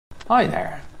Hi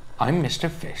there, I'm Mr.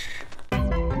 Fish.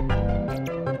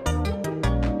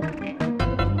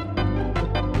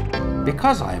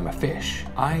 Because I am a fish,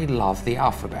 I love the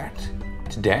alphabet.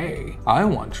 Today, I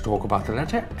want to talk about the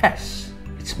letter S.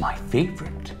 It's my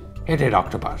favorite. Hit it,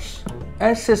 octopus.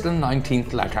 S is the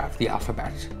 19th letter of the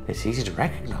alphabet. It's easy to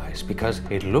recognize because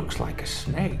it looks like a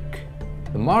snake.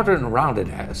 The modern rounded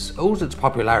S owes its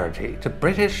popularity to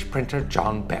British printer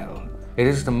John Bell. It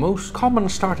is the most common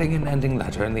starting and ending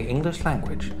letter in the English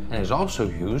language and is also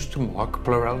used to mark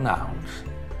plural nouns.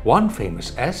 One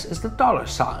famous S is the dollar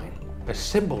sign, a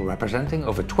symbol representing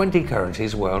over 20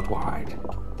 currencies worldwide.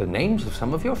 The names of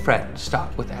some of your friends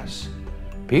start with S.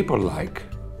 People like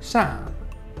Sam,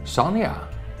 Sonia,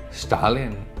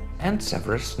 Stalin, and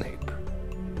Severus Snape.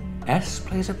 S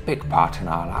plays a big part in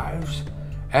our lives.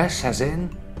 S as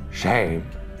in shame,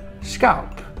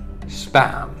 scalp,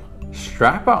 spam,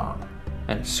 strap-on,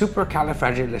 and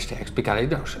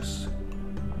supercalifragilisticexpialidocious.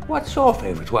 What's your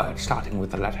favorite word starting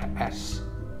with the letter S?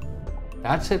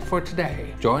 That's it for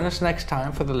today. Join us next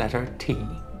time for the letter T.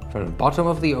 From the bottom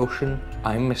of the ocean,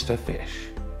 I'm Mr. Fish.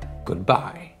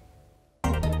 Goodbye.